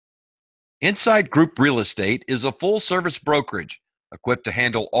Inside Group Real Estate is a full-service brokerage equipped to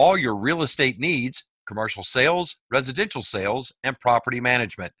handle all your real estate needs, commercial sales, residential sales, and property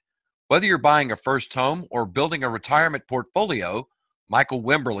management. Whether you're buying a first home or building a retirement portfolio, Michael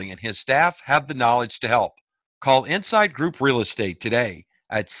Wimberly and his staff have the knowledge to help. Call Inside Group Real Estate today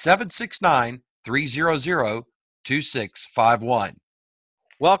at 769 300 2651.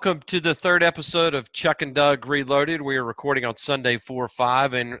 Welcome to the third episode of Chuck and Doug Reloaded. We are recording on Sunday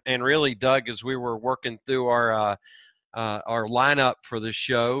 4/5, and really, Doug, as we were working through our lineup for the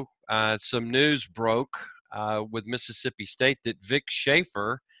show, some news broke with Mississippi State that Vic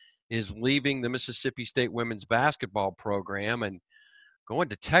Schaefer is leaving the Mississippi State women's basketball program and going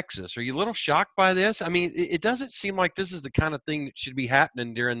to Texas. Are you a little shocked by this? I mean, it doesn't seem like this is the kind of thing that should be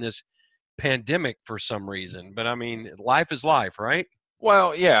happening during this pandemic for some reason. But I mean, life is life, right?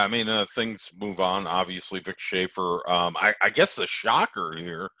 Well, yeah, I mean, things move on. Obviously, Vic Schaefer. I guess the shocker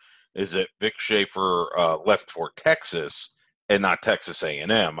here is that Vic Schaefer left for Texas and not Texas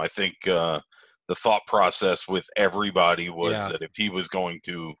A&M. I think the thought process with everybody was that if he was going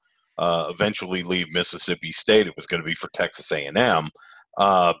to eventually leave Mississippi State, it was going to be for Texas A&M.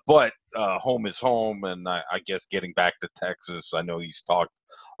 But home is home, and I guess getting back to Texas, I know he's talked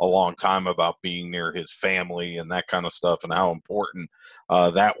a long time about being near his family and that kind of stuff and how important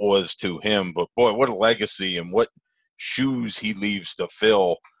that was to him. But, boy, what a legacy and what shoes he leaves to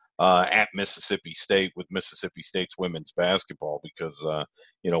fill at Mississippi State with Mississippi State's women's basketball because,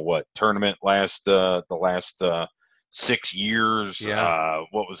 tournament the last 6 years.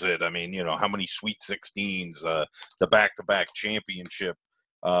 What was it? I mean, how many Sweet 16s, the back-to-back championship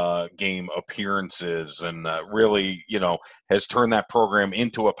game appearances, and really, has turned that program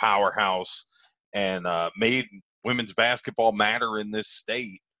into a powerhouse and made women's basketball matter in this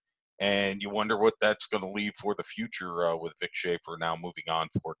state. And you wonder what that's going to leave for the future with Vic Schaefer now moving on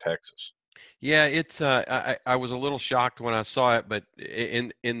for Texas. Yeah, it's I was a little shocked when I saw it, but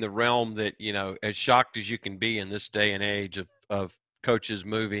in the realm that, as shocked as you can be in this day and age of coaches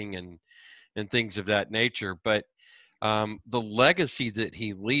moving and things of that nature. But the legacy that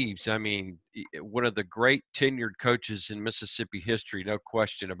he leaves, I mean, one of the great tenured coaches in Mississippi history, no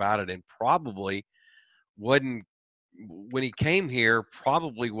question about it, and probably wasn't when he came here,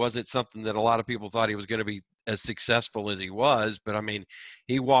 probably wasn't something that a lot of people thought he was going to be as successful as he was. But I mean,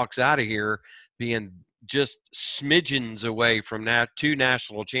 he walks out of here being just smidgens away from two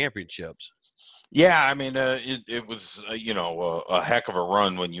national championships. Yeah, I mean, it was, a heck of a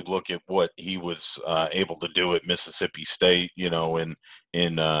run when you look at what he was able to do at Mississippi State, in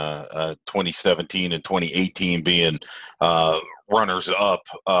 2017 and 2018 being runners up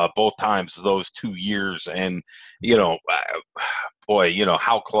both times those 2 years. And, boy,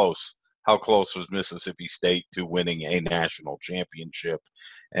 how close was Mississippi State to winning a national championship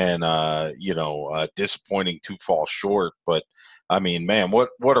and, disappointing to fall short. But, I mean, man, what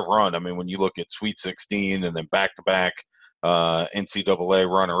a run. I mean, when you look at Sweet 16 and then back-to-back NCAA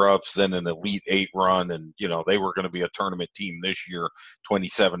runner-ups, then an Elite Eight run, and, they were going to be a tournament team this year,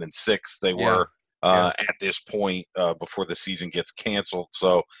 27-6 they were at this point before the season gets canceled.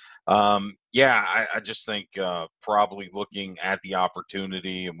 So, I just think probably looking at the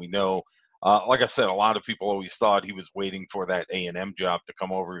opportunity, and we know, like I said, a lot of people always thought he was waiting for that A&M job to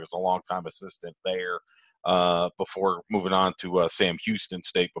come over. He was a longtime assistant there before moving on to Sam Houston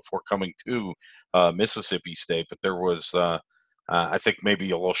State before coming to Mississippi State. But there was, I think, maybe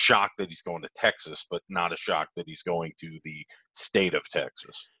a little shock that he's going to Texas, but not a shock that he's going to the state of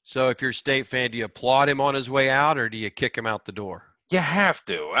Texas. So if you're a State fan, do you applaud him on his way out or do you kick him out the door? You have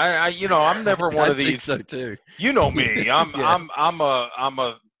to. I'm never one of these. I think so too. You know me. I'm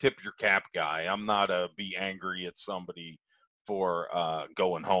a tip your cap guy. I'm not a be angry at somebody for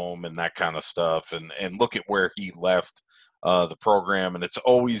going home and that kind of stuff. And look at where he left the program. And it's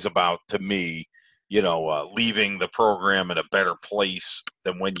always about, to me, leaving the program in a better place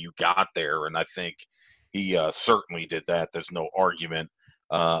than when you got there. And I think he certainly did that. There's no argument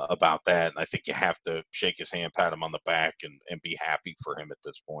about that. And I think you have to shake his hand, pat him on the back, and be happy for him at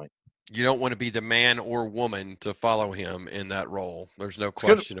this point. You don't want to be the man or woman to follow him in that role. There's no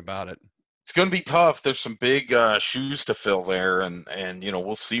question about it. It's going to be tough. There's some big shoes to fill there, and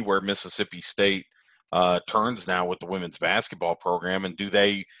we'll see where Mississippi State turns now with the women's basketball program. And do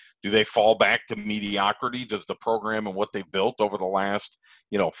they fall back to mediocrity? Does the program and what they built over the last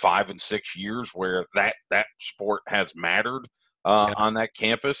 5 and 6 years, where that sport has mattered on that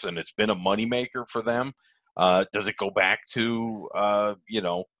campus, and it's been a moneymaker for them, does it go back to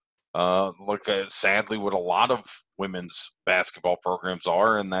sadly what a lot of women's basketball programs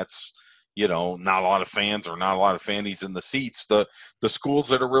are, and that's not a lot of fans or not a lot of fannies in the seats. The schools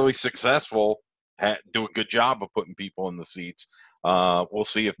that are really successful do a good job of putting people in the seats. We'll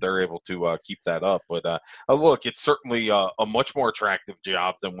see if they're able to keep that up. But look, it's certainly a much more attractive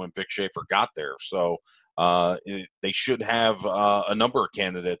job than when Vic Schaefer got there. So they should have a number of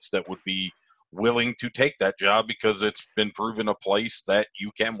candidates that would be willing to take that job because it's been proven a place that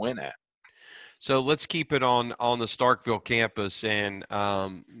you can win at. So let's keep it on the Starkville campus. And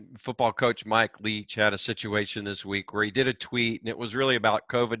football coach Mike Leach had a situation this week where he did a tweet, and it was really about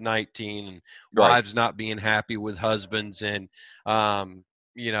COVID-19 and wives not being happy with husbands. And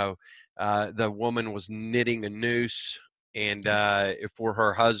the woman was knitting a noose and for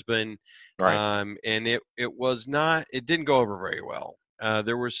her husband, and it didn't go over very well.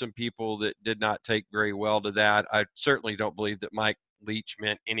 There were some people that did not take very well to that. I certainly don't believe that Mike Leach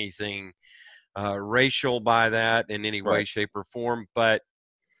meant anything racial by that in any way, shape, or form, but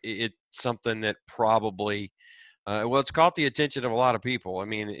it's something that probably it's caught the attention of a lot of people. I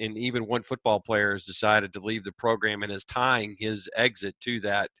mean, and even one football player has decided to leave the program and is tying his exit to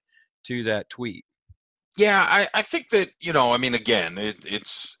that tweet. Yeah, I think that, again,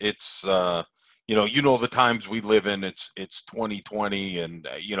 it's the times we live in, it's 2020, and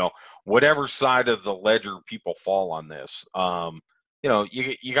whatever side of the ledger people fall on this,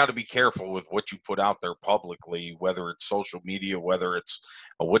 you got to be careful with what you put out there publicly, whether it's social media, whether it's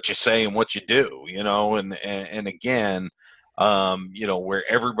what you say and what you do, and again, where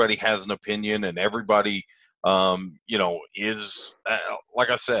everybody has an opinion and everybody, is like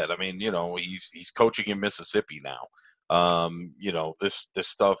I said, I mean, he's coaching in Mississippi now. This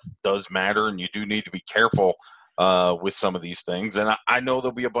stuff does matter, and you do need to be careful with some of these things. And I know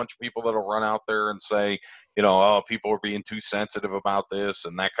there'll be a bunch of people that'll run out there and say, people are being too sensitive about this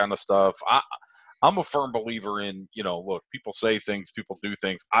and that kind of stuff. I'm a firm believer in, look, people say things, people do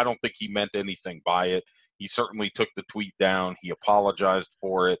things. I don't think he meant anything by it. He certainly took the tweet down. He apologized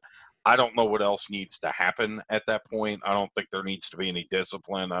for it. I don't know what else needs to happen at that point. I don't think there needs to be any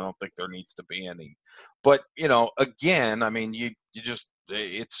discipline. I don't think there needs to be any. But, again, I mean, you just,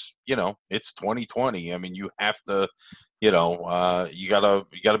 it's 2020. I mean, you have to, you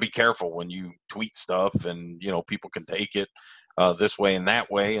gotta be careful when you tweet stuff, and people can take it this way and that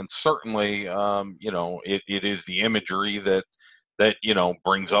way. And certainly, it is the imagery that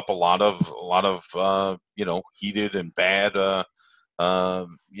brings up a lot of heated and bad.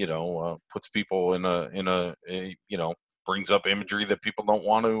 Puts people in a brings up imagery that people don't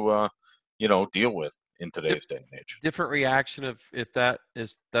want to deal with in today's day and age. Different reaction if that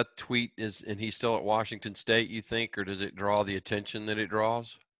tweet is and he's still at Washington State, you think, or does it draw the attention that it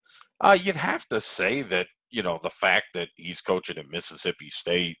draws? You'd have to say that the fact that he's coaching at Mississippi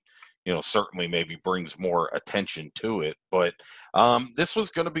State, certainly maybe brings more attention to it. But this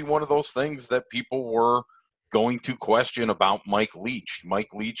was going to be one of those things that people were going to question about Mike Leach. Mike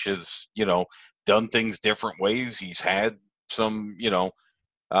Leach has, done things different ways. He's had some,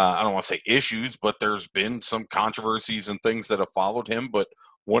 I don't want to say issues, but there's been some controversies and things that have followed him. But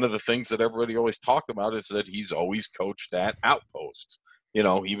one of the things that everybody always talked about is that he's always coached at outposts. He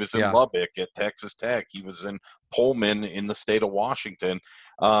was in Lubbock at Texas Tech. He was in Pullman in the state of Washington.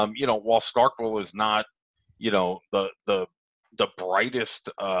 While Starkville is not, the brightest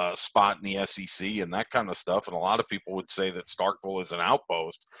spot in the SEC and that kind of stuff, and a lot of people would say that Starkville is an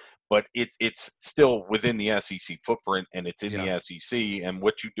outpost, but it's still within the SEC footprint, and it's in the SEC. And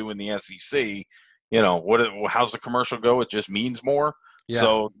what you do in the SEC, how's the commercial go? It just means more. Yeah.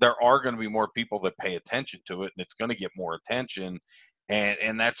 So there are going to be more people that pay attention to it, and it's going to get more attention,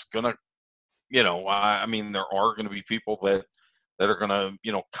 and that's going to, I mean, there are going to be people that are going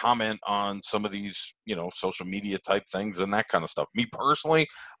to, comment on some of these, social media type things and that kind of stuff. Me personally,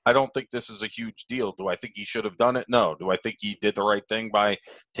 I don't think this is a huge deal. Do I think he should have done it? No. Do I think he did the right thing by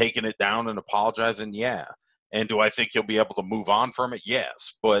taking it down and apologizing? Yeah. And do I think he'll be able to move on from it?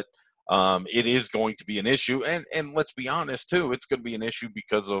 Yes. But it is going to be an issue. And let's be honest, too, it's going to be an issue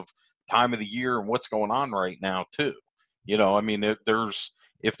because of time of the year and what's going on right now, too. I mean, if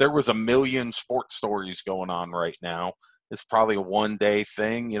there was a million sports stories going on right now, it's probably a one-day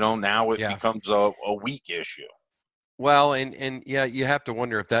thing. Now it becomes a week issue. Well, and yeah, you have to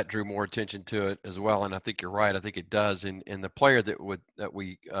wonder if that drew more attention to it as well. And I think you're right. I think it does. And the player that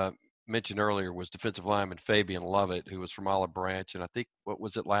we mentioned earlier was defensive lineman Fabian Lovett, who was from Olive Branch. And I think, what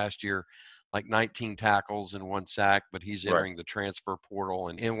was it last year? Like 19 tackles and 1 sack, but he's entering the transfer portal.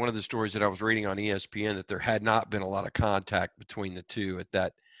 And one of the stories that I was reading on ESPN, that there had not been a lot of contact between the two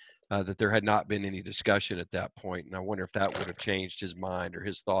at that there had not been any discussion at that point. And I wonder if that would have changed his mind or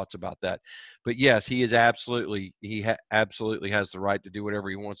his thoughts about that. But yes, he is absolutely, absolutely has the right to do whatever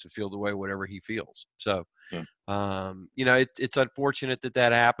he wants to feel the way, whatever he feels. So, Yeah. it's unfortunate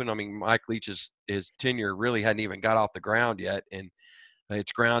that happened. I mean, Mike Leach's his tenure really hadn't even got off the ground yet. And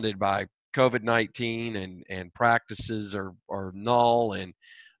it's grounded by COVID-19 and practices are null. And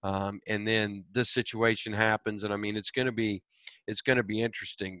then this situation happens. And I mean, it's going to be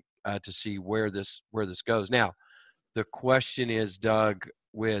interesting to see where this goes. Now, the question is, Doug,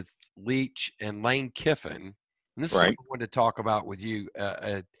 with Leach and Lane Kiffin, and this is something I wanted to talk about with you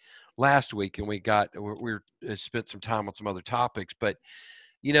last week, and we spent some time on some other topics, but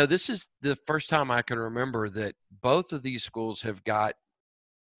this is the first time I can remember that both of these schools have got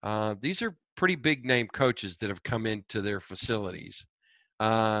these are pretty big name coaches that have come into their facilities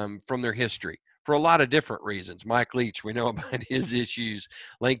from their history for a lot of different reasons. Mike Leach, we know about his issues.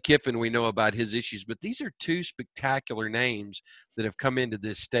 Lane Kiffin, we know about his issues. But these are two spectacular names that have come into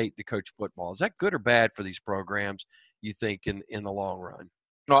this state to coach football. Is that good or bad for these programs, you think, in the long run?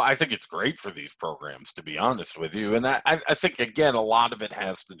 No, I think it's great for these programs, to be honest with you. And I think, again, a lot of it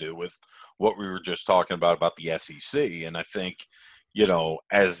has to do with what we were just talking about the SEC. And I think,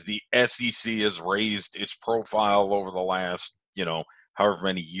 as the SEC has raised its profile over the last, however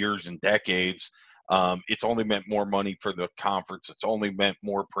many years and decades, it's only meant more money for the conference. It's only meant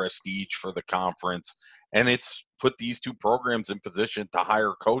more prestige for the conference. And it's put these two programs in position to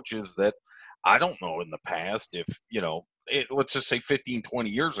hire coaches that I don't know in the past if, let's just say 15, 20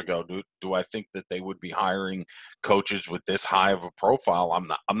 years ago, do I think that they would be hiring coaches with this high of a profile?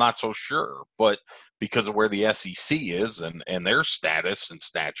 I'm not so sure. But because of where the SEC is and their status and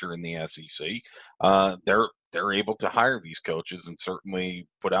stature in the SEC, they're able to hire these coaches and certainly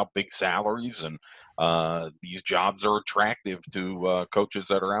put out big salaries, and these jobs are attractive to coaches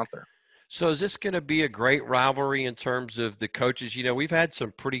that are out there. So is this going to be a great rivalry in terms of the coaches? We've had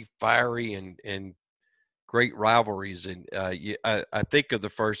some pretty fiery and great rivalries, and I think of the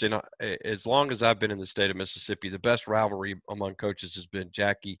first, and as long as I've been in the state of Mississippi, the best rivalry among coaches has been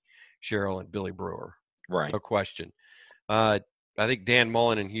Jackie Sherrill and Billy Brewer. Right. No question. I think Dan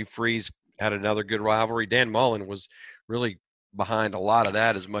Mullen and Hugh Freeze had another good rivalry. Dan Mullen was really behind a lot of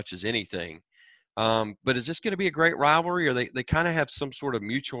that as much as anything. But is this going to be a great rivalry, or they kind of have some sort of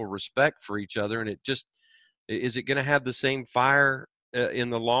mutual respect for each other, and is it going to have the same fire in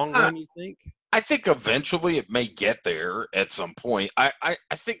the long run, you think? I think eventually it may get there at some point. I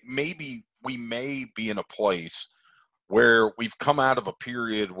think maybe we may be in a place where we've come out of a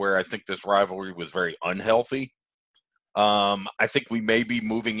period where I think this rivalry was very unhealthy. I think we may be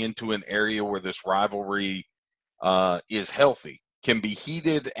moving into an area where this rivalry is healthy, can be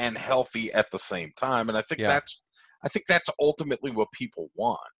heated and healthy at the same time, and I think that's ultimately what people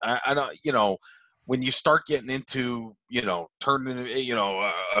want. I don't, when you start getting into, turning,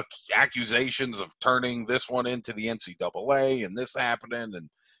 accusations of turning this one into the NCAA and this happening, and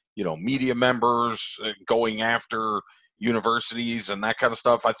media members going after universities and that kind of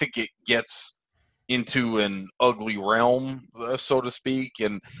stuff, I think it gets into an ugly realm, so to speak.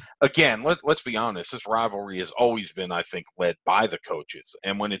 And again, let's be honest, this rivalry has always been, I think, led by the coaches.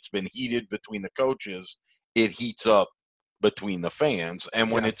 And when it's been heated between the coaches, it heats up between the fans.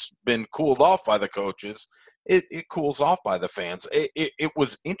 And when it's been cooled off by the coaches, it cools off by the fans. It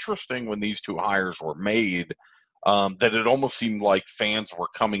was interesting when these two hires were made, that it almost seemed like fans were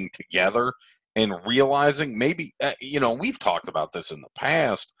coming together and realizing maybe, we've talked about this in the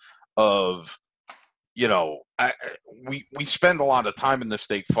past of, we spend a lot of time in the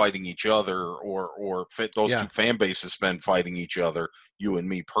state fighting each other, or those two fan bases spend fighting each other, you and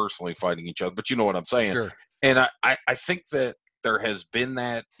me personally fighting each other, but you know what I'm saying? Sure. And I think that there has been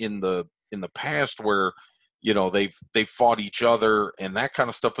that in the past where, they've fought each other and that kind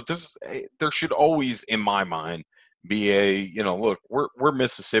of stuff. But there should always, in my mind, be a, look, we're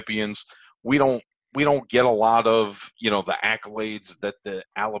Mississippians. We don't get a lot of, the accolades that the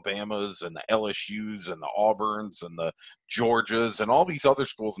Alabamas and the LSUs and the Auburns and the Georgias and all these other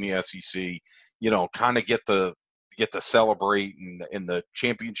schools in the SEC, kind of get to celebrate in the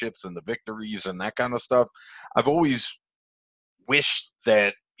championships and the victories and that kind of stuff. I've always wished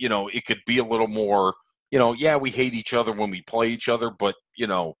that, it could be a little more, we hate each other when we play each other, but,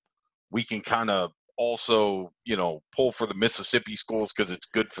 we can kind of also, pull for the Mississippi schools because it's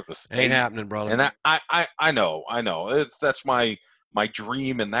good for the state. Ain't happening, brother. And I know. That's my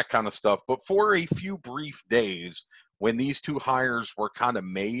dream and that kind of stuff. But for a few brief days, when these two hires were kind of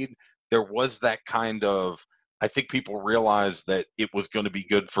made, there was that kind of, I think people realized that it was going to be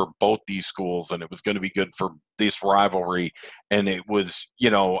good for both these schools, and it was going to be good for this rivalry. And it was,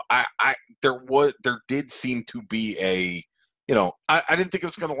 there did seem to be a, I didn't think it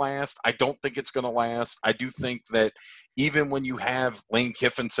was going to last. I don't think it's going to last. I do think that even when you have Lane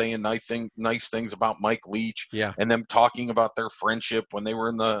Kiffin saying nice things about Mike Leach, Yeah. and them talking about their friendship when they were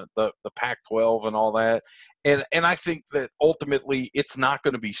in the Pac-12 and all that, and I think that ultimately it's not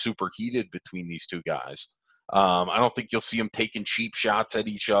going to be super heated between these two guys. I don't think you'll see them taking cheap shots at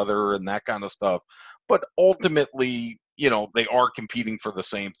each other and that kind of stuff. But ultimately, they are competing for the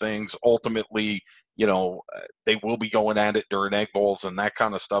same things. Ultimately, they will be going at it during Egg Bowls and that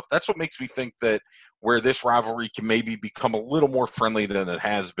kind of stuff. That's what makes me think that where this rivalry can maybe become a little more friendly than it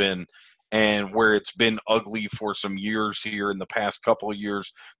has been, and where it's been ugly for some years here in the past couple of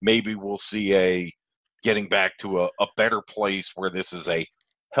years, maybe we'll see a getting back to a better place where this is a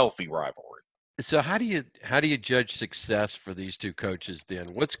healthy rivalry. So how do you judge success for these two coaches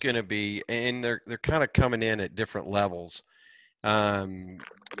then? What's going to be, and they're kind of coming in at different levels. Um,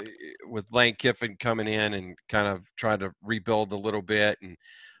 with Lane Kiffin coming in and kind of trying to rebuild a little bit, and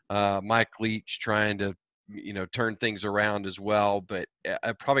Mike Leach trying to turn things around as well. But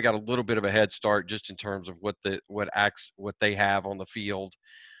I probably got a little bit of a head start just in terms of what they have on the field.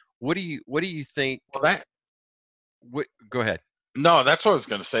 What do you think? Well, Go ahead. No, that's what I was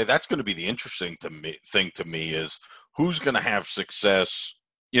going to say. That's going to be the interesting thing to me is who's going to have success,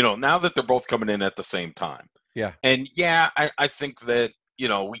 now that they're both coming in at the same time. Yeah. And I think that,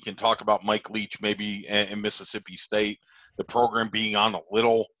 we can talk about Mike Leach maybe in Mississippi State, the program being on a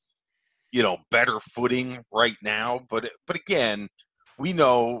little, better footing right now. But again, we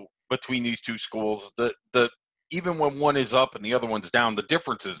know between these two schools that even when one is up and the other one's down, the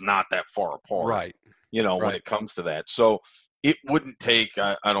difference is not that far apart. Right. When it comes to that. So it wouldn't take,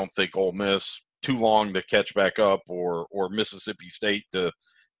 I don't think, Ole Miss too long to catch back up, or Mississippi State to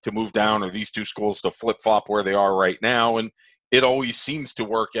move down, or these two schools to flip flop where they are right now. And it always seems to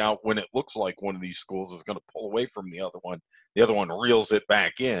work out when it looks like one of these schools is going to pull away from the other one. The other one reels it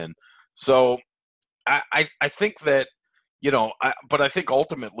back in. So I think that, but I think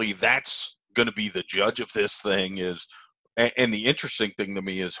ultimately that's going to be the judge of this thing is, and the interesting thing to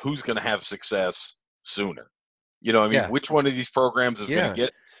me is who's going to have success sooner. Yeah. Which one of these programs is going to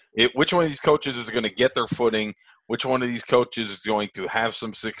get it? Which one of these coaches is going to get their footing? Which one of these coaches is going to have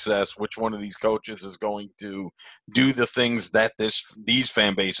some success? Which one of these coaches is going to do the things that these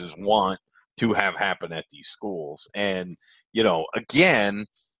fan bases want to have happen at these schools? And, again,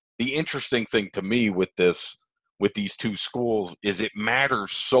 the interesting thing to me with these two schools is it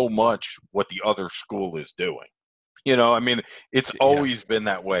matters so much what the other school is doing. It's always been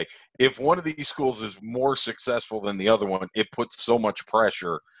that way. If one of these schools is more successful than the other one, it puts so much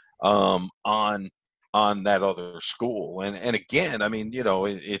pressure on that other school. And again,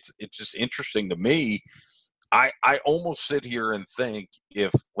 it's just interesting to me. I almost sit here and think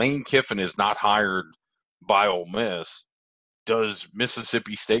if Lane Kiffin is not hired by Ole Miss, does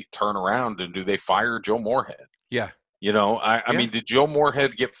Mississippi State turn around and do they fire Joe Moorhead? Yeah. I mean, did Joe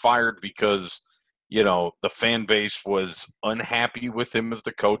Moorhead get fired because the fan base was unhappy with him as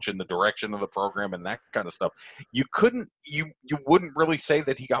the coach and the direction of the program and that kind of stuff? You wouldn't really say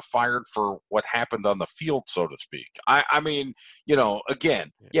that he got fired for what happened on the field, so to speak. Again,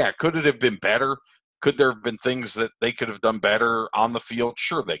 could it have been better? Could there have been things that they could have done better on the field?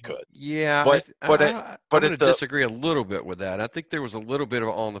 Sure, they could. Yeah, but I'm going to disagree a little bit with that. I think there was a little bit of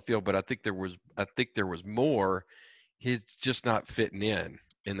on the field, but I think there was more. He's just not fitting in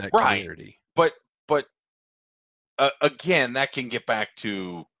that community. But again, that can get back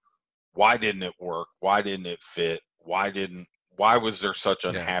to why didn't it work? Why didn't it fit? Why was there such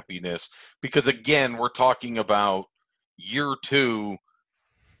unhappiness? Because again, we're talking about year two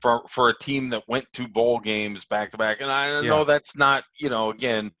for a team that went to bowl games back to back. And I know that's not,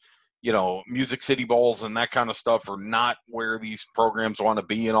 again, Music City Bowls and that kind of stuff are not where these programs want to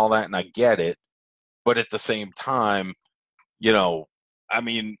be and all that. And I get it. But at the same time, you don't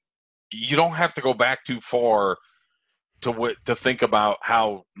have to go back too far to think about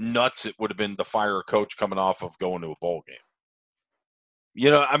how nuts it would have been to fire a coach coming off of going to a bowl game.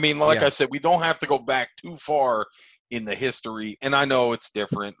 I said, we don't have to go back too far in the history. And I know it's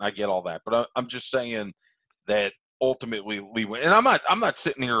different. I get all that. But I'm just saying that ultimately, and I'm not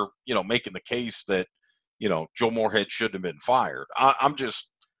sitting here, making the case that, Joe Moorhead shouldn't have been fired. I'm just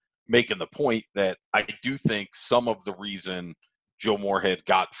making the point that I do think some of the reason Joe Moorhead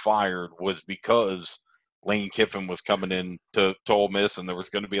got fired was because Lane Kiffin was coming in to Ole Miss, and there was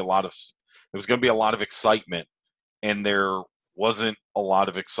going to be a lot of excitement, and there wasn't a lot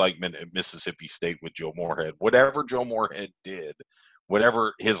of excitement at Mississippi State with Joe Moorhead. Whatever Joe Moorhead did,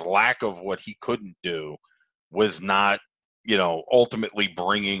 whatever his lack of what he couldn't do was not, ultimately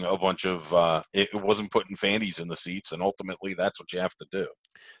bringing a bunch of it wasn't putting fannies in the seats, and ultimately that's what you have to do.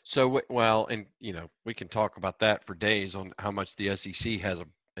 So, well, and we can talk about that for days on how much the SEC has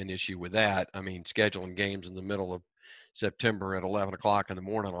an issue with that. I mean, scheduling games in the middle of September at 11 o'clock in the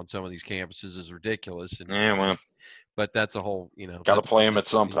morning on some of these campuses is ridiculous. And Yeah, well, but that's a whole, got to that's play them at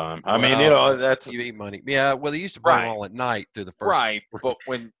that's some time. I mean, well, that's TV money. Yeah, well, they used to play them right, all at night through the first. right.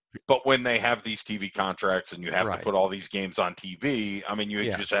 But when they have these TV contracts and you have to Right. put all these games on TV, I mean, you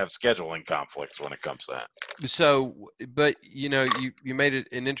Yeah. just have scheduling conflicts when it comes to that. So, but you made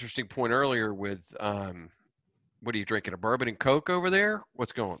an interesting point earlier with what are you drinking? A bourbon and Coke over there?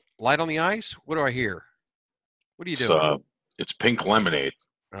 What's going? Light on the ice? What do I hear? What are you doing? It's pink lemonade.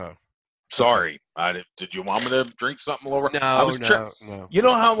 Oh, okay. Sorry, did you want me to drink something lower? I No, was no. You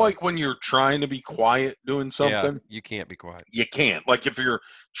know how like when you're trying to be quiet doing Yeah, something, you can't be quiet. you can't. Like if you're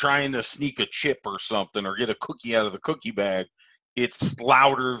trying to sneak a chip or something or get a cookie out of the cookie bag, it's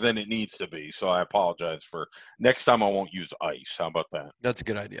louder than it needs to be. So I apologize for next time. I won't use ice. How about that? That's a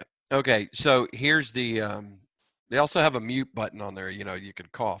good idea. Okay, so here's the they also have a mute button on there, you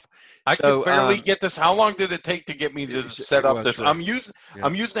could cough. I could So barely get this. How long did it take to get me to set up well, this? true. Yeah.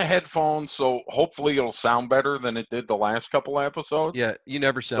 I'm using a headphone, so hopefully it'll sound better than it did the last couple episodes. Yeah, you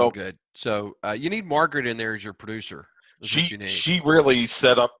never sound So good. So you need Margaret in there as your producer. Is what you need. she really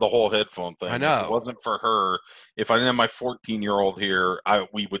set up the whole headphone thing. I If know. it wasn't for her, if I didn't have my 14-year-old here,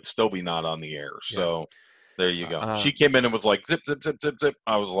 we would still be not on the air. Yeah. So there you go. Uh, She came in and was like zip zip zip zip zip.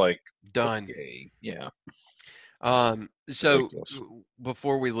 I was like, done. okay, yeah. So Ridiculous.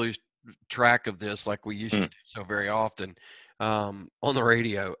 before we lose track of this, like we used to do so very often on the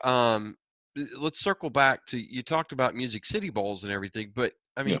radio, let's circle back to you talked about Music City Bowls and everything, but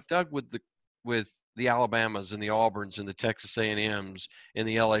I mean, Yeah. Doug, with the Alabamas and the Auburns and the Texas A&Ms and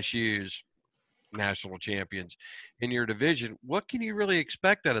the LSUs national champions in your division, what can you really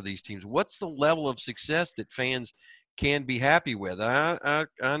expect out of these teams? What's the level of success that fans can be happy with? I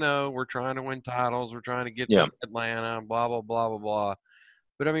know we're trying to win titles, we're trying to get Yeah. to Atlanta, blah blah blah blah blah.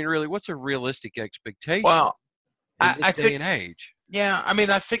 But I mean, really, what's a realistic expectation Well, in this I day think and age? yeah. I mean,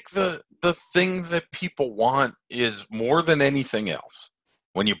 I think the thing that people want is more than anything else.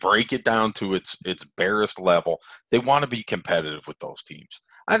 When you break it down to its barest level, they want to be competitive with those teams.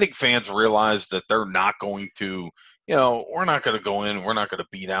 I think fans realize that they're not going to, we're not going to go in, we're not going to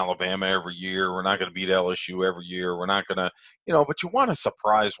beat Alabama every year, we're not going to beat LSU every year, we're not going to, but you want to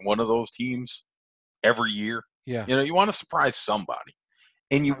surprise one of those teams every year. Yeah, You want to surprise somebody,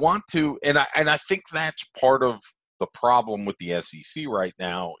 and you want to, and I think that's part of the problem with the SEC right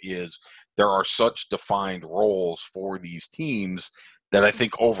now is there are such defined roles for these teams that I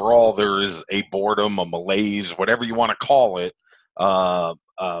think overall there is a boredom, a malaise, whatever you want to call it. Uh,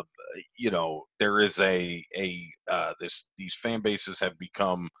 uh, there is these fan bases have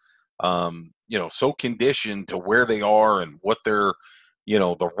become, so conditioned to where they are and what they're,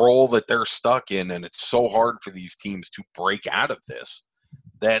 the role that they're stuck in, and it's so hard for these teams to break out of this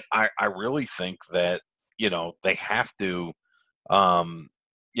that I really think that they have to.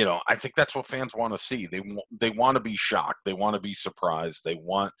 I think that's what fans want to see. They want to be shocked. They want to be surprised. They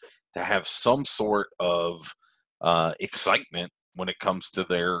want to have some sort of excitement when it comes to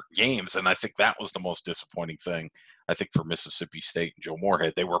their games. And I think that was the most disappointing thing. I think for Mississippi State and Joe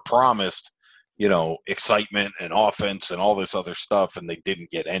Moorhead, they were promised, excitement and offense and all this other stuff, and they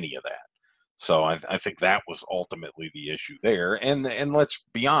didn't get any of that. So I think that was ultimately the issue there. And let's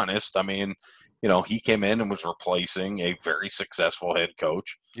be honest. I mean, he came in and was replacing a very successful head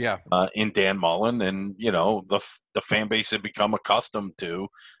coach, yeah, in Dan Mullen, and the fan base had become accustomed to,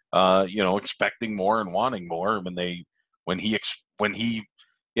 expecting more and wanting more. When he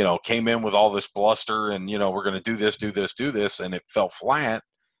came in with all this bluster and we're going to do this, and it fell flat.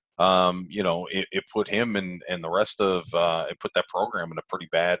 It put him and the rest of it put that program in a pretty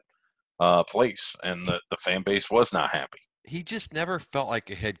bad place, and the fan base was not happy. he just never felt like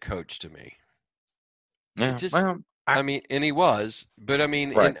a head coach to me. It Yeah, just, well, I mean, and he was, but I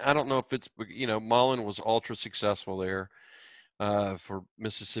mean, right. and I don't know if it's Mullen was ultra successful there for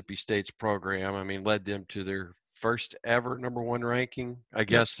Mississippi State's program. I mean, led them to their first ever number one ranking. I Yeah.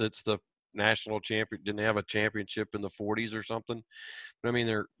 guess it's the national champion. Didn't have a championship in the 40s or something. But I mean,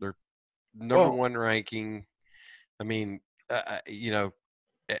 they're number Well, one ranking. I mean,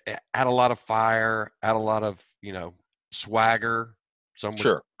 had a lot of fire, had a lot of swagger. Some would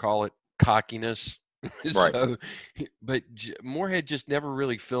sure. call it cockiness. Right. So, but Moorhead just never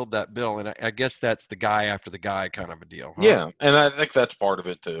really filled that bill, and I guess that's the guy after the guy kind of a deal, huh? Yeah, and I think that's part of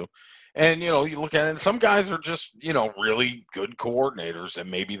it too. And you look at it, and some guys are just really good coordinators, and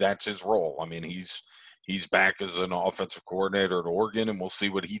maybe that's his role. I mean, he's back as an offensive coordinator at Oregon, and we'll see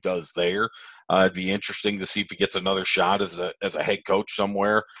what he does there. It'd be interesting to see if he gets another shot as a head coach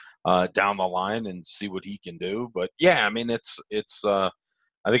somewhere down the line, and see what he can do. But yeah, I mean, it's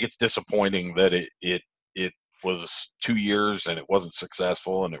I think it's disappointing that it was 2 years and it wasn't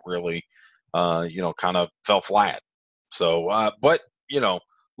successful, and it really kind of fell flat. So, but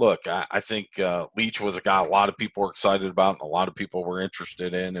look, I think Leach was a guy a lot of people were excited about, and a lot of people were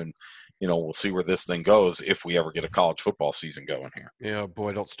interested in, and we'll see where this thing goes if we ever get a college football season going here. Yeah,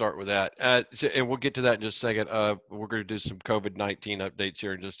 boy, don't start with that. And we'll get to that in just a second. We're going to do some COVID-19 updates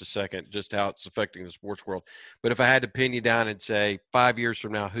here in just a second, just how it's affecting the sports world. But if I had to pin you down and say 5 years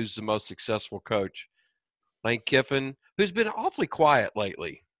from now, who's the most successful coach? Lane Kiffin, who's been awfully quiet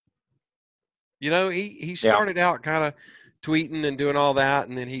lately. He Yeah, started out kind of tweeting and doing all that,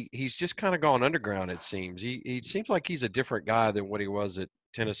 and then he's just kind of gone underground. It seems he seems like he's a different guy than what he was at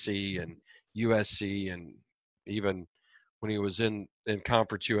Tennessee and USC, and even when he was in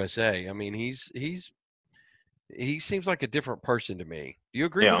Conference USA. I mean, he seems like a different person to me. Do you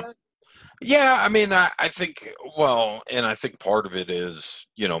agree with yeah. that? Yeah, I mean, I think, well, and I think part of it is,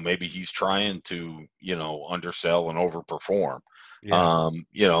 maybe he's trying to, undersell and overperform,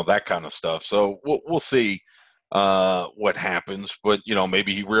 Yeah. that kind of stuff. So we'll see what happens, but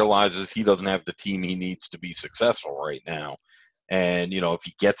maybe he realizes he doesn't have the team he needs to be successful right now. And if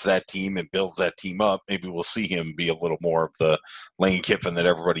he gets that team and builds that team up, maybe we'll see him be a little more of the Lane Kiffin that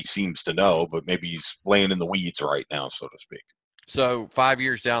everybody seems to know, but maybe he's laying in the weeds right now, so to speak. So 5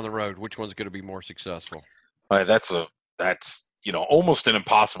 years down the road, which one's going to be more successful? That's almost an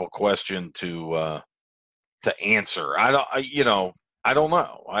impossible question to answer. I don't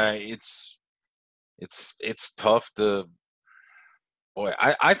know. It's tough to. Boy,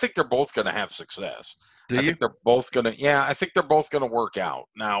 I think they're both going to have success. Do I you? think they're both going to. Yeah, I think they're both going to work out.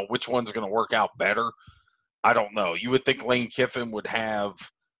 Now, which one's going to work out better? I don't know. You would think Lane Kiffin would have,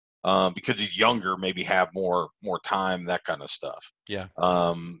 because he's younger, maybe have more time, that kind of stuff. Yeah.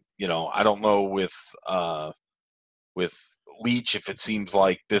 I don't know with Leach, if it seems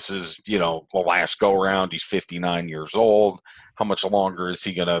like this is, the last go around. He's 59 years old. How much longer is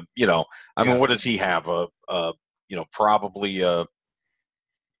he gonna, I mean, Yeah. what does he have? Probably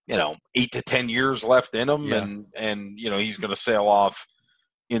 8 to 10 years left in him, Yeah. and he's gonna sail off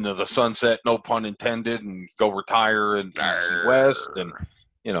into the sunset, no pun intended, and go retire in Key West and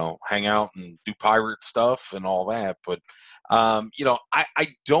hang out and do pirate stuff and all that. But I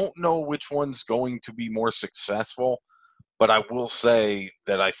don't know which one's going to be more successful. But I will say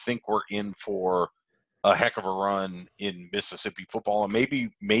that I think we're in for a heck of a run in Mississippi football, and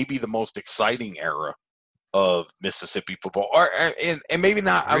maybe the most exciting era of Mississippi football. Or and maybe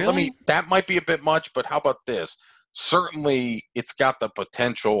not. Really? That might be a bit much, but how about this? Certainly, it's got the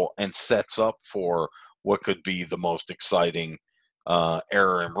potential and sets up for what could be the most exciting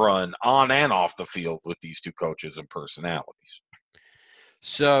era and run on and off the field with these two coaches and personalities.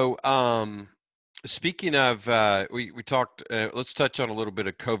 So, speaking of, we talked. Let's touch on a little bit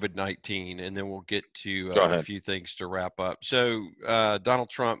of COVID-19, and then we'll get to Go a ahead. few things to wrap up. So, Donald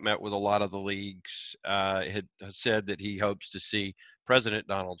Trump met with a lot of the leagues. Had said that he hopes to see President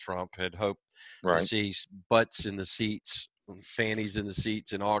Donald Trump had hoped to Right. see butts in the seats, fannies in the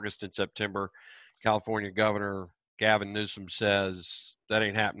seats in August and September. California Governor Gavin Newsom says that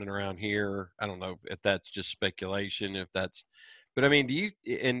ain't happening around here. I don't know if that's just speculation, if that's, but I mean, do you?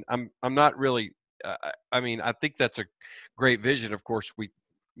 And I'm not really. I mean, I think that's a great vision. Of course,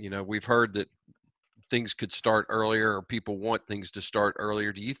 we've heard that things could start earlier, or people want things to start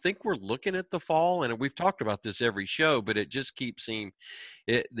earlier. Do you think we're looking at the fall? And we've talked about this every show, but it just keeps seeming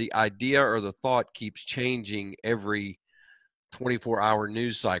the idea or the thought keeps changing every 24-hour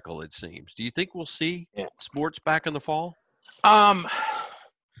news cycle, it seems. Do you think we'll see Yeah. sports back in the fall? Um.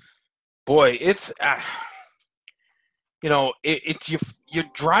 Boy, it's. You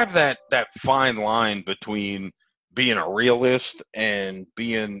drive that fine line between being a realist and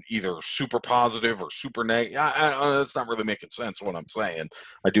being either super positive or super negative. That's not really making sense what I'm saying.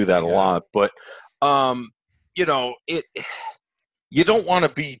 I do that a Yeah. lot, but it. You don't want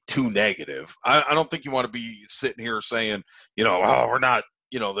to be too negative. I don't think you want to be sitting here saying, oh, we're not.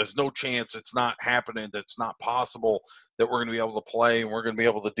 There's no chance. It's not happening. That's not possible that we're going to be able to play and we're going to be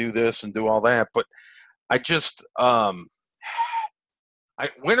able to do this and do all that. But I just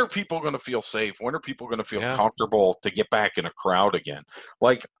when are people going to feel safe? When are people going to feel Yeah. comfortable to get back in a crowd again?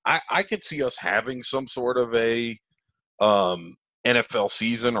 Like I could see us having some sort of a NFL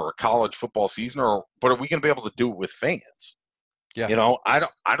season or a college football season, but are we going to be able to do it with fans? Yeah. You know, I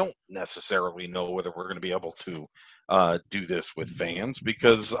don't necessarily know whether we're going to be able to do this with fans,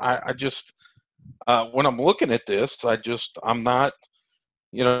 because I just when I'm looking at this, I'm not.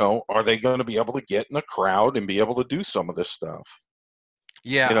 You know, are they going to be able to get in a crowd and be able to do some of this stuff?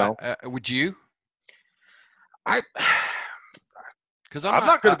 Yeah. You know, Would you? I Because I'm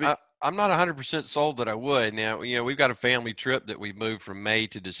not going to be. I'm not 100% sold that I would. Now, we've got a family trip that we moved from May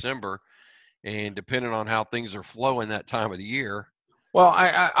to December, and depending on how things are flowing that time of the year. Well,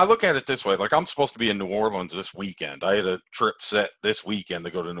 I look at it this way. Like, I'm supposed to be in New Orleans this weekend. I had a trip set this weekend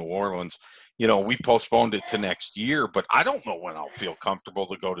to go to New Orleans. You know, we've postponed it to next year, but I don't know when I'll feel comfortable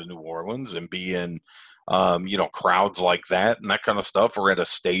to go to New Orleans and be in, crowds like that and that kind of stuff, or at a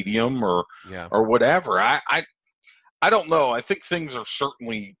stadium Yeah. or whatever. I don't know. I think things are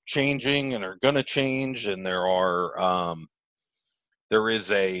certainly changing and are going to change, and there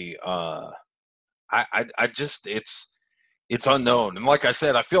is a I just it's unknown. And like I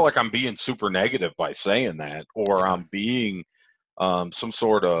said, I feel like I'm being super negative by saying that, or Yeah. I'm being some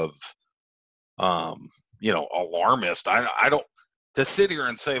sort of alarmist. I don't to sit here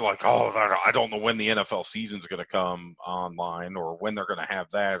and say like, oh, I don't know when the NFL season's going to come online, or when they're going to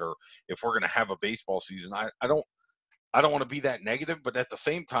have that, or if we're going to have a baseball season. I don't want to be that negative, but at the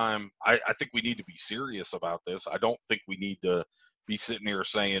same time, I think we need to be serious about this. I don't think we need to be sitting here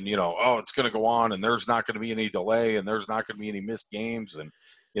saying, oh, it's going to go on and there's not going to be any delay and there's not going to be any missed games. And,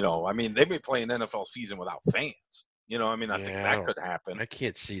 I mean, they may play an NFL season without fans. I mean, I think that could happen. I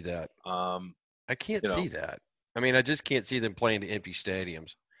can't see that. I can't you know. see that. I mean, I just can't see them playing to empty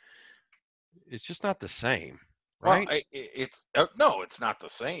stadiums. It's just not the same, right? Well, no, it's not the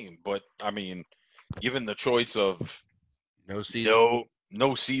same. But I mean, given the choice of no season,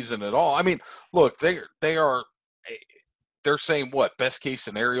 no season at all. I mean, look, they're saying what best case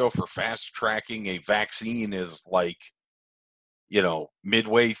scenario for fast tracking a vaccine is like,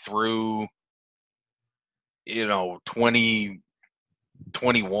 midway through,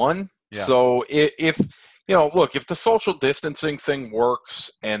 2021. Yeah. So if look, if the social distancing thing works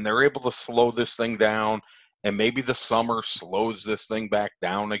and they're able to slow this thing down, and maybe the summer slows this thing back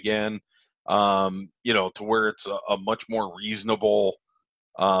down again, to where it's a much more reasonable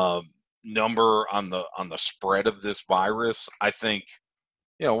number on the spread of this virus, I think,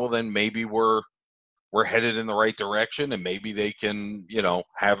 well, then maybe we're headed in the right direction, and maybe they can,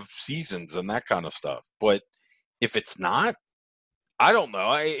 have seasons and that kind of stuff. But if it's not, I don't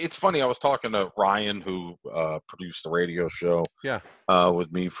know. It's funny. I was talking to Ryan, who produced the radio show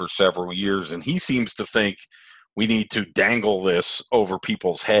with me for several years, and he seems to think we need to dangle this over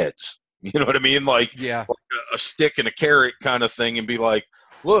people's heads. You know what I mean? Like a stick and a carrot kind of thing, and be like,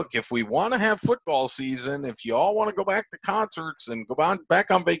 look, if we want to have football season, if you all want to go back to concerts and go back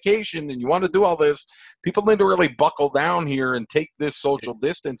on vacation and you want to do all this, people need to really buckle down here and take this social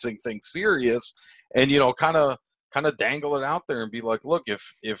distancing thing serious, and, kind of dangle it out there and be like, look,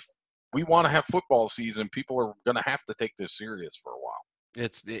 if we want to have football season, people are going to have to take this serious for a while.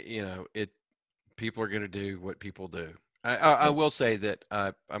 People are going to do what people do. I will say that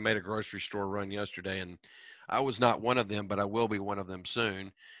I made a grocery store run yesterday, and I was not one of them, but I will be one of them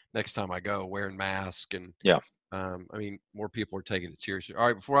soon. Next time I go, wearing masks, and I mean, more people are taking it seriously. All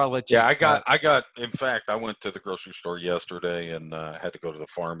right, before I let you, I got. In fact, I went to the grocery store yesterday and had to go to the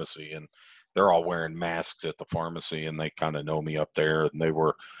pharmacy, and they're all wearing masks at the pharmacy, and they kind of know me up there, and they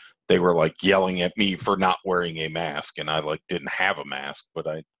were like yelling at me for not wearing a mask, and I like didn't have a mask, but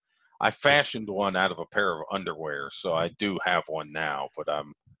I fashioned one out of a pair of underwear, so I do have one now, but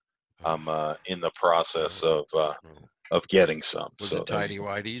I'm in the process of getting some. Was it tidy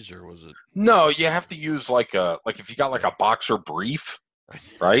whities, or was it? No, you have to use like if you got like a boxer brief,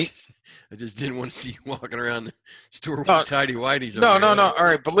 right? I just didn't want to see you walking around the store with tidy whities. No. All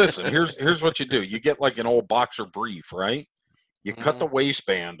right, but listen, here's what you do. You get like an old boxer brief, right? You cut the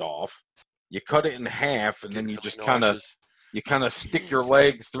waistband off, you cut it in half, and then you just kind of stick your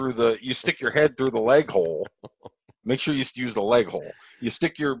leg through you stick your head through the leg hole. Make sure you use the leg hole. You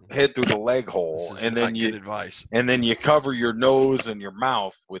stick your head through the leg hole, and then you cover your nose and your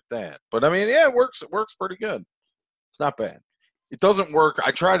mouth with that. But I mean, yeah, it works. It works pretty good. It's not bad. It doesn't work.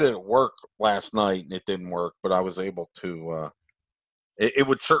 I tried it at work last night, and it didn't work. But I was able to. It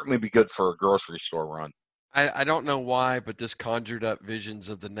would certainly be good for a grocery store run. I don't know why, but this conjured up visions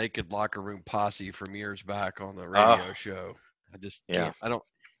of the Naked Locker Room Posse from years back on the radio show. I just can't. I don't.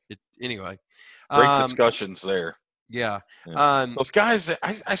 Anyway. Great discussions there. Yeah. Yeah. Those guys,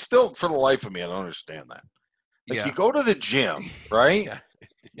 I still, for the life of me, I don't understand that. Like, Yeah. you go to the gym, right? Yeah.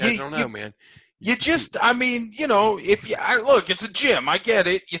 I You, don't you know, man. You just, I mean, if look, it's a gym. I get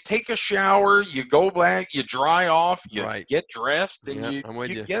it. You take a shower, you go back, you dry off, you Right. get dressed, and Yeah, I'm with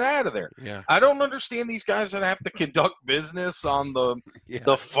you you. get out of there. Yeah. I don't understand these guys that have to conduct business on Yeah.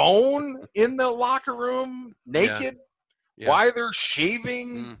 the phone in the locker room Yeah. naked. Yeah. Why they're shaving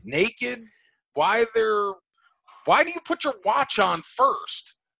Mm. naked? Why do you put your watch on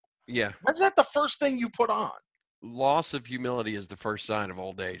first? Yeah. Why is that the first thing you put on? Loss of humility is the first sign of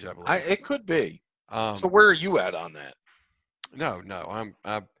old age, I believe. It could be. So Um, where are you at on that? no,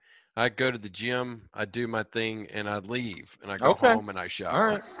 I go to the gym, I do my thing, and I leave, and I go Okay. home and I All shower.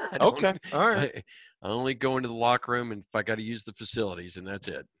 right. I don't, Okay. All right. I only go into the locker room, and if I got to use the facilities, and that's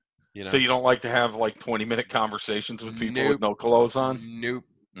it. So you don't like to have like 20-minute conversations with people with Nope. no clothes on? Nope.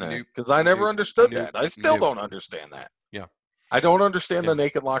 Nope. Because I never Nope. understood Nope. that. I still Nope. don't understand that. Yeah. I don't understand Yeah. the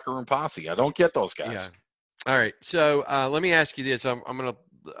naked locker room posse. I don't get those guys. Yeah. All right. So let me ask you this. I'm going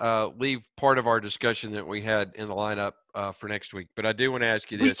to leave part of our discussion that we had in the lineup for next week, but I do want to ask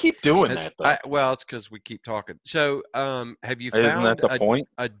you We this. keep doing that, though. Well, it's because we keep talking. So have you Isn't that found the point?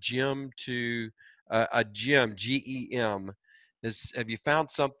 a gym a gym, GEM? Have you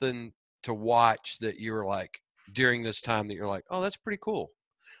found something to watch that you're like during this time that you're like, oh, that's pretty cool?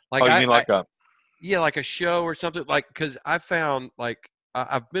 Like Oh, you mean like a yeah, like a show or something, like, because I found like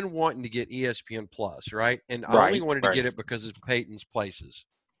I've been wanting to get ESPN Plus, right? And I only wanted to get it because it's Peyton's Places.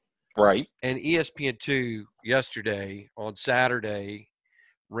 right? And ESPN2 yesterday on Saturday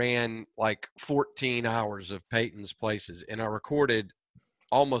ran like 14 hours of Peyton's Places, and I recorded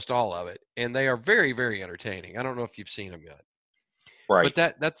almost all of it, and they are very, very entertaining. I don't know if you've seen them yet. Right.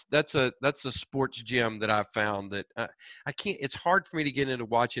 But that's a sports gym that I've found that I can't. It's hard for me to get into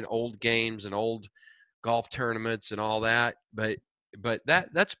watching old games and old golf tournaments and all that, but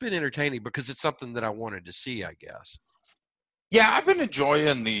that's been entertaining because it's something that I wanted to see, I guess. Yeah, I've been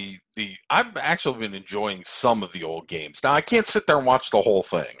enjoying I've actually been enjoying some of the old games. Now, I can't sit there and watch the whole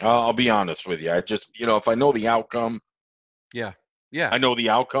thing. I'll be honest with you. I just, if I know the outcome, Yeah. I know the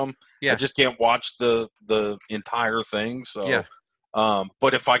outcome. Yeah. I just can't watch the entire thing. So, Yeah.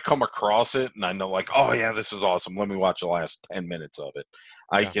 But if I come across it and I know, like, oh yeah, this is awesome, let me watch the last 10 minutes of it.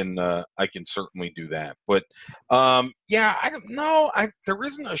 I can certainly do that. But yeah, I don't know. There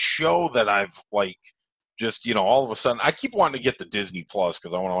isn't a show that I've like just all of a sudden. I keep wanting to get the Disney Plus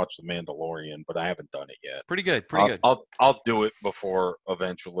because I want to watch The Mandalorian, but I haven't done it yet. Pretty good. Pretty good. I'll do it before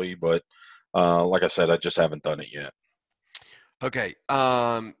eventually, but like I said, I just haven't done it yet. Okay.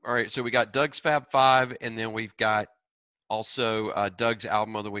 All right. So we got Doug's Fab Five, and then we've got also Doug's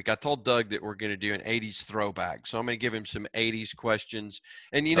album of the week. I told Doug that we're going to do an 80s throwback. So I'm going to give him some 80s questions.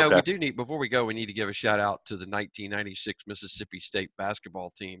 And, Okay. we do need, before we go, we need to give a shout out to the 1996 Mississippi State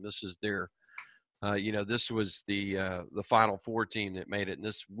basketball team. This is their, this was the Final Four team that made it. And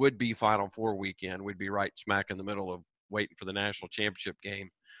this would be Final Four weekend. We'd be right smack in the middle of waiting for the national championship game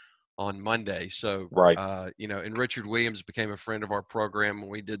on Monday. So, right. And Richard Williams became a friend of our program when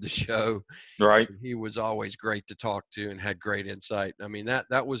we did the show. Right. He was always great to talk to and had great insight. I mean,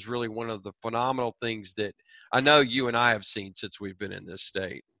 that was really one of the phenomenal things that I know you and I have seen since we've been in this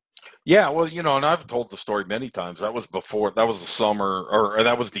state. Yeah, well, and I've told the story many times. That was the summer, or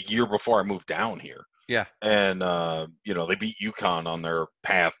that was the year before I moved down here. Yeah. And, they beat UConn on their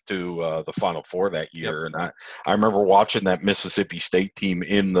path to the Final Four that year. Yep. And I remember watching that Mississippi State team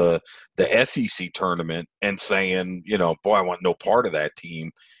in the SEC tournament and saying, boy, I want no part of that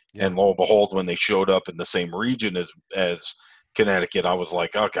team. Yeah. And lo and behold, when they showed up in the same region as Connecticut, I was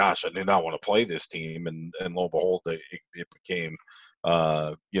like, oh, gosh, I do not want to play this team. And lo and behold, it became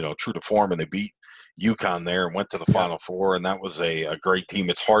true to form, and they beat UConn there and went to the Final Four, and that was a great team.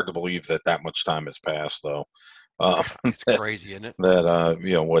 It's hard to believe that much time has passed, though. It's crazy, isn't it?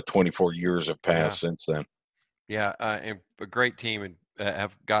 That 24 years have passed since then. Yeah, and a great team, and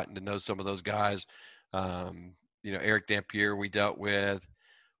have gotten to know some of those guys. Eric Dampier we dealt with,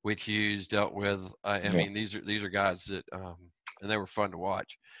 Whit Hughes dealt with. I mean, these are guys that, and they were fun to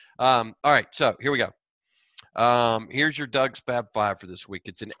watch. All right, so here we go. Here's your Doug's Fab Five for this week.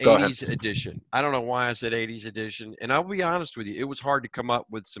 It's an 80s edition. I don't know why I said 80s edition, and I'll be honest with you, it was hard to come up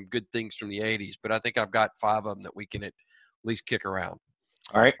with some good things from the 80s, but I think I've got 5 of them that we can at least kick around.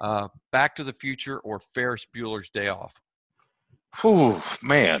 All right. Back to the Future or Ferris Bueller's Day Off? Whew,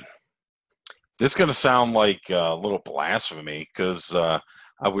 man. This is going to sound like a little blasphemy because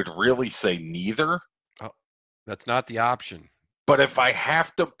I would really say neither. Oh, that's not the option. But if I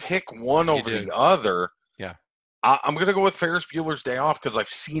have to pick one over the other, yeah, I'm going to go with Ferris Bueller's Day Off because I've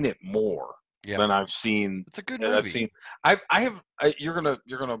seen it more. Yeah, than I've seen. it's a good That I've movie. seen. You're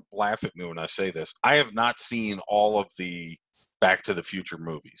gonna laugh at me when I say this. I have not seen all of the Back to the Future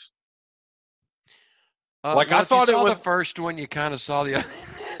movies. Like Well, I if you thought it saw the was. first one, you kind of saw the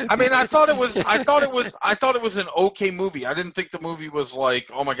I mean, I other. thought it was. I thought it was an okay movie. I didn't think the movie was like,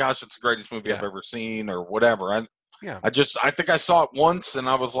 oh my gosh, it's the greatest movie I've Yeah, ever seen or whatever. yeah, I think I saw it once and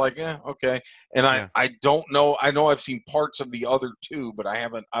I was like, okay. And yeah. I don't know. I know I've seen parts of the other two, but I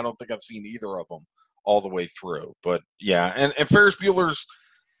don't think I've seen either of them all the way through. But yeah, and Ferris Bueller's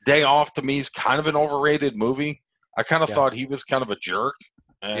Day Off to me is kind of an overrated movie. I kind of Yeah, thought he was kind of a jerk,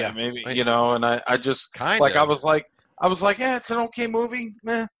 yeah. maybe, Wait, and I just, kind like, of. I was like, yeah, it's an okay movie.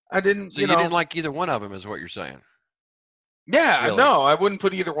 I didn't, So you didn't like either one of them, is what you're saying? yeah, Really? no, I wouldn't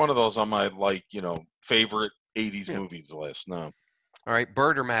put either one of those on my, like, favorite 80s Yeah. movies list. No. All right,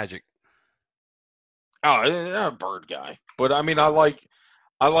 Bird or Magic? Oh, I'm a bird guy, but I mean, I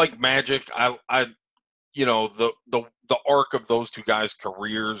like Magic. The arc of those two guys'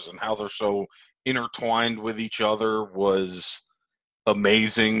 careers and how they're so intertwined with each other was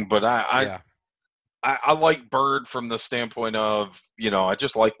amazing. But Yeah, I like Bird from the standpoint of, I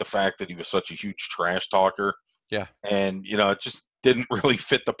just like the fact that he was such a huge trash talker, yeah. and it just didn't really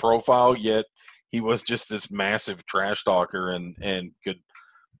fit the profile. Yet he was just this massive trash talker and could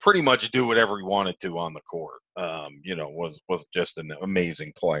pretty much do whatever he wanted to on the court. Was just an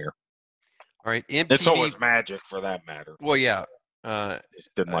amazing player, All right, and so MTV. was Magic for that matter. Well, yeah. Uh,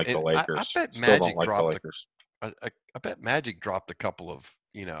 Just didn't like the and I Lakers. bet Still don't Magic like the dropped Lakers. I bet Magic dropped a couple of.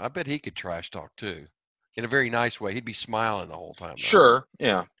 I bet he could trash talk too, in a very nice way. He'd be smiling the whole time though. Sure,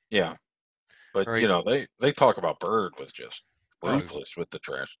 yeah, yeah, but All right. they talk about Bird was just Oh, ruthless with the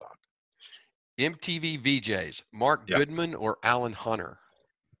trash talk. MTV VJs, Mark Yep. Goodman or Alan Hunter?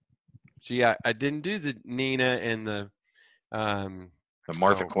 See, I didn't do the Nina and the um And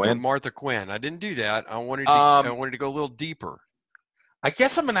Martha the Quinn. Martha Quinn. I didn't do that. I Um, wanted to go a little deeper. I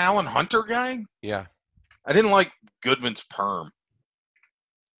guess I'm an Alan Hunter guy. Yeah, I didn't like Goodman's perm,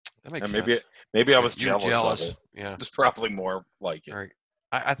 that makes and sense. maybe I Yeah, was you're jealous of it. jealous. Yeah. It's probably more like All it. right.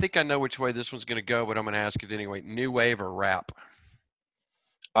 I think I know which way this one's going to go, but I'm going to ask it anyway. New wave or rap?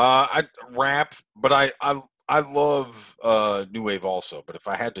 I rap, but I love new wave also. But if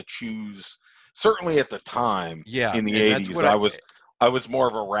I had to choose, certainly at the time Yeah, in the and that's '80s, what I was more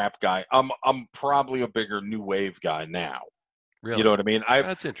of a rap guy. I'm probably a bigger new wave guy now. You really. know what I mean?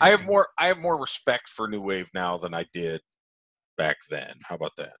 That's interesting. I have more respect for new wave now than I did back then. How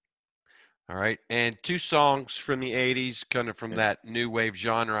about that? All right. And two songs from the 80s, kind of from Yeah, that new wave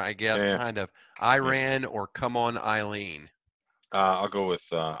genre, I guess, yeah, kind of yeah. Iran or Come On Eileen. I'll go with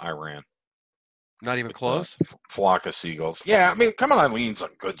Iran Not even with close? Flock of Seagulls. Yeah, I mean, Come On Eileen's a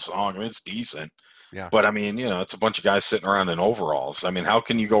good song. I mean, it's decent. Yeah. But I mean, it's a bunch of guys sitting around in overalls. I mean, how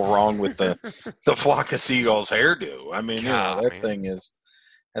can you go wrong with the Flock of Seagulls hairdo? I mean, God, man. that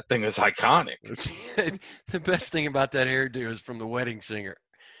thing is iconic. The best thing about that hairdo is from The Wedding Singer.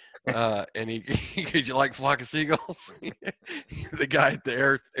 And could you like Flock of Seagulls? The guy at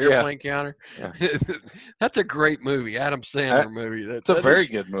the airplane counter. Yeah. That's a great movie, Adam Sandler movie. It's a very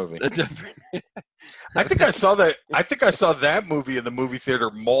good movie. I think I saw that. I think I saw that movie in the movie theater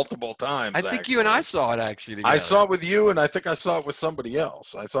multiple times. I think you and I saw it actually together. I saw it with you, and I think I saw it with somebody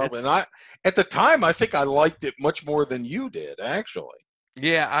else. I saw it, It's- and at the time I think I liked it much more than you did, actually.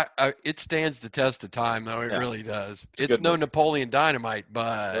 Yeah, it stands the test of time, though. It Yeah. really does. It's a It's good no movie. Napoleon Dynamite,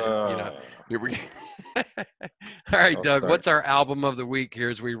 but here we. All right, Oh, Doug. sorry. What's our album of the week here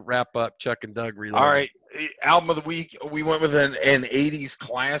as we wrap up Chuck and Doug Reloaded? All right, album of the week. We went with an '80s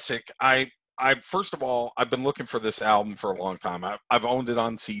classic. I first of all, I've been looking for this album for a long time. I've owned it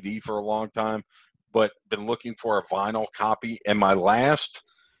on CD for a long time, but been looking for a vinyl copy. And my last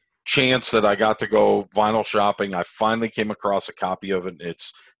chance that I got to go vinyl shopping, I finally came across a copy of it.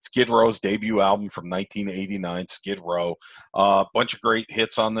 It's Skid Row's debut album from 1989, Skid Row. A bunch of great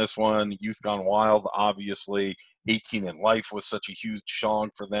hits on this one. Youth Gone Wild, obviously. 18 in Life was such a huge song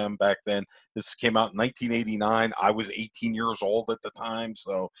for them back then. This came out in 1989. I was 18 years old at the time,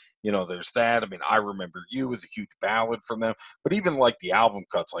 so there's that. I mean, I Remember You was a huge ballad from them, but even like the album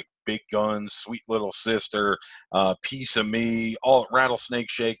cuts, like Big Guns, Sweet Little Sister, Piece of Me, all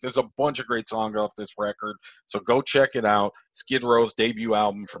Rattlesnake Shake. There's a bunch of great songs off this record, so go check it out. Skid Row's debut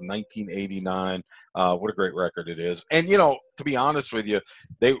album from 1989. What a great record it is. And to be honest with you,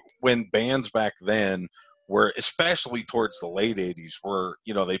 when bands back then were, especially towards the late 80s, where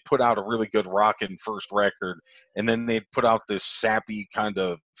they put out a really good rockin' first record and then they'd put out this sappy kind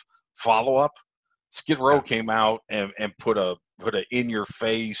of follow-up. Skid Row came out and put a in your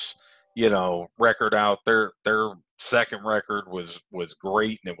face record out. Their second record was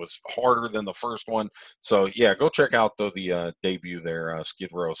great, and it was harder than the first one. So yeah, go check out the debut there, Skid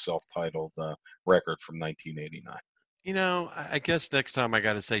Row self-titled record from 1989. I guess next time I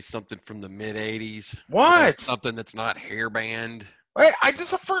got to say something from the mid '80s. What? Something that's not hair band. This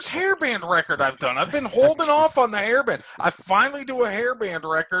is the first hairband record I've done. I've been holding off on the hairband. I finally do a hairband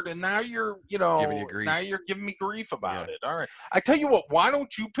record, and now you're giving me grief about it. All right. I tell you what, why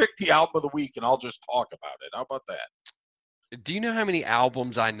don't you pick the album of the week, and I'll just talk about it. How about that? Do you know how many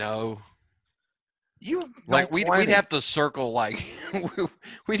albums I know? We'd have to circle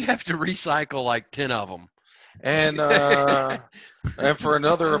we'd have to recycle like 10 of them. And and for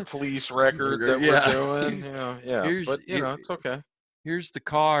another police record that we're doing, but it's okay. Here's the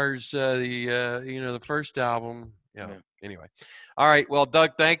Cars, the first album. Yeah. Anyway, all right. Well,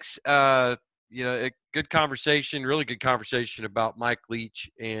 Doug, thanks. A good conversation, really good conversation about Mike Leach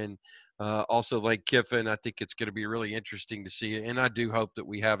and also Lane Kiffin. I think it's going to be really interesting to see it, and I do hope that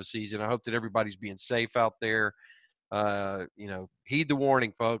we have a season. I hope that everybody's being safe out there. Heed the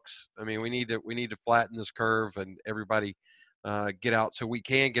warning, folks. I mean, we need to flatten this curve, and everybody get out so we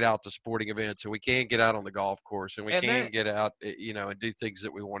can get out to sporting events, and we can get out on the golf course, and we can get out, and do things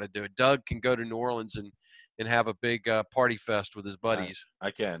that we want to do. Doug can go to New Orleans and have a big party fest with his buddies.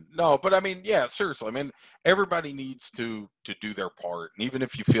 I can. No, but I mean, yeah, seriously. I mean, everybody needs to do their part. And even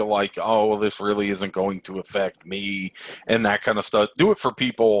if you feel like, oh, well, this really isn't going to affect me and that kind of stuff, do it for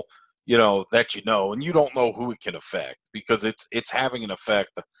people that and you don't know who it can affect, because it's having an effect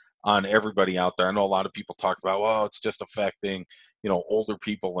on everybody out there. I know a lot of people talk about, well, it's just affecting, older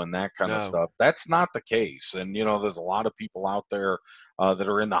people and that kind of stuff. That's not the case. And, there's a lot of people out there that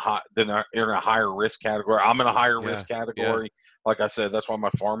are in a higher risk category. I'm in a higher risk category. Yeah. Like I said, that's why my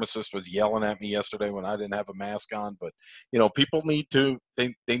pharmacist was yelling at me yesterday when I didn't have a mask on. But, people need to,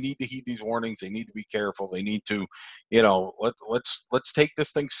 they need to heed these warnings. They need to be careful. They need to, let's take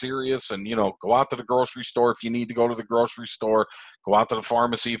this thing serious and, go out to the grocery store if you need to go to the grocery store, go out to the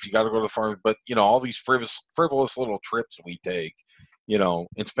pharmacy if you got to go to the pharmacy. But, all these frivolous little trips we take,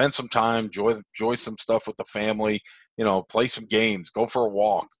 and spend some time, enjoy some stuff with the family, play some games, go for a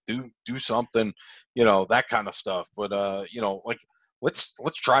walk, do something, that kind of stuff. But, let's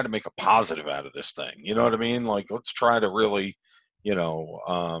try to make a positive out of this thing. You know what I mean? Like, let's try to really,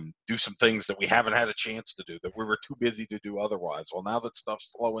 do some things that we haven't had a chance to do, that we were too busy to do otherwise. Well, now that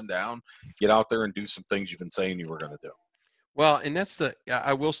stuff's slowing down, get out there and do some things you've been saying you were going to do. Well, and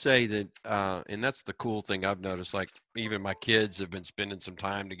I will say that, and that's the cool thing I've noticed, like even my kids have been spending some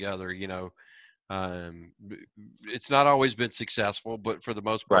time together, it's not always been successful, but for the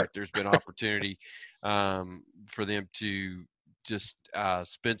most part, there's been opportunity for them to just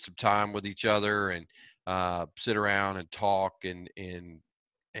spend some time with each other and sit around and talk and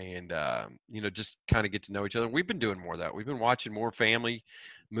just kind of get to know each other. We've been doing more of that. We've been watching more family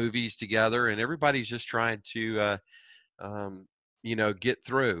movies together, and everybody's just trying to get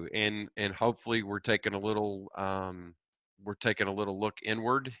through, and hopefully we're taking a little look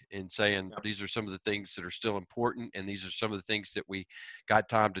inward and saying, these are some of the things that are still important, and these are some of the things that we got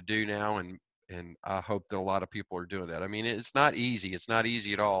time to do now. And I hope that a lot of people are doing that. I mean, it's not easy. It's not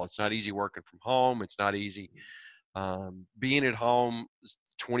easy at all. It's not easy working from home. It's not easy being at home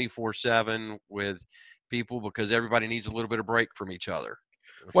 24/7 with people, because everybody needs a little bit of break from each other.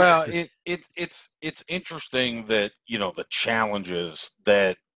 Well, it's interesting that, the challenges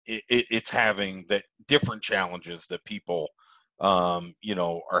that it's having, that different challenges that people,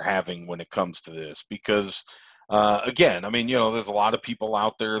 are having when it comes to this, because, again, I mean, there's a lot of people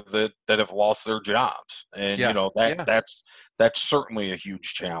out there that have lost their jobs, and, that's certainly a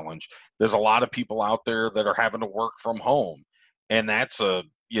huge challenge. There's a lot of people out there that are having to work from home, and that's a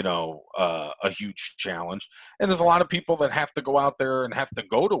huge challenge. And there's a lot of people that have to go out there and have to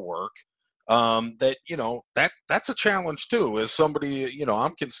go to work. That's a challenge too. As somebody,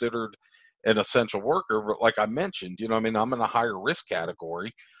 I'm considered an essential worker, but like I mentioned, I'm in a higher risk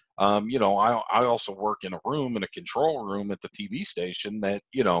category. I also work in a control room at the TV station that,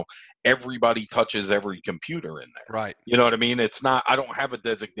 everybody touches every computer in there. Right. You know what I mean? It's not, I don't have a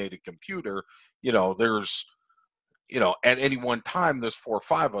designated computer. There's, at any one time, there's 4 or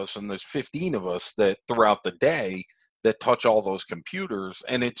 5 of us, and there's 15 of us that throughout the day that touch all those computers.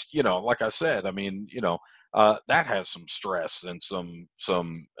 And it's, like I said, I mean, that has some stress and some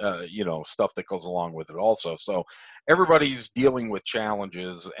stuff that goes along with it also. So everybody's dealing with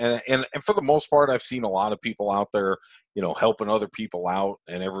challenges. And for the most part, I've seen a lot of people out there, helping other people out,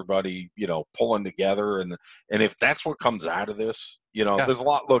 and everybody, pulling together. And if that's what comes out of this, Yeah. There's a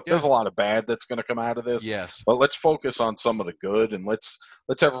lot. Look, there's a lot of bad that's going to come out of this. Yes. But let's focus on some of the good, and let's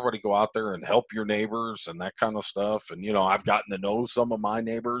everybody go out there and help your neighbors and that kind of stuff. And I've gotten to know some of my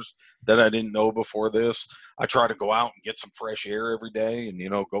neighbors that I didn't know before this. I try to go out and get some fresh air every day, and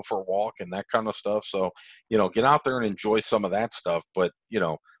go for a walk and that kind of stuff. So get out there and enjoy some of that stuff. But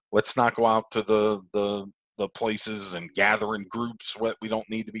let's not go out to the places and gather in groups what we don't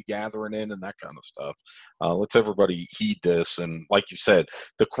need to be gathering in and that kind of stuff. Let's everybody heed this. And like you said,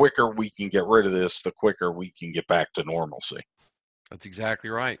 the quicker we can get rid of this, the quicker we can get back to normalcy. That's exactly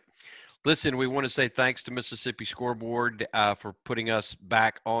right. Listen, we want to say thanks to Mississippi Scoreboard for putting us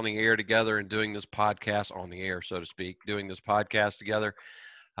back on the air together and doing this podcast on the air, so to speak, doing this podcast together.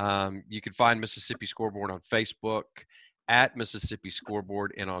 You can find Mississippi Scoreboard on Facebook at Mississippi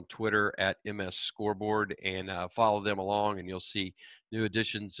Scoreboard and on Twitter at MS Scoreboard, and follow them along, and you'll see new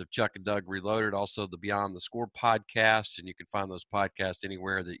editions of Chuck and Doug Reloaded, also the Beyond the Score podcast, and you can find those podcasts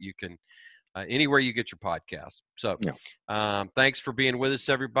anywhere that you can, anywhere you get your podcasts. So thanks for being with us,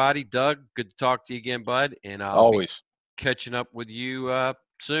 everybody. Doug, good to talk to you again, bud, and I'll always be catching up with you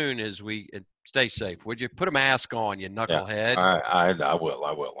soon as we stay safe. Would you put a mask on, you knucklehead? I will.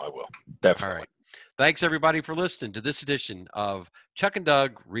 Definitely. All right. Thanks, everybody, for listening to this edition of Chuck and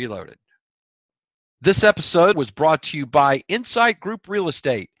Doug Reloaded. This episode was brought to you by Insight Group Real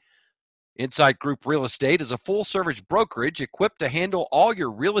Estate. Insight Group Real Estate is a full-service brokerage equipped to handle all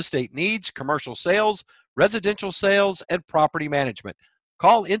your real estate needs, commercial sales, residential sales, and property management.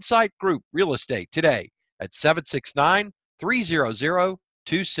 Call Insight Group Real Estate today at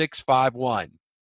 769-300-2651.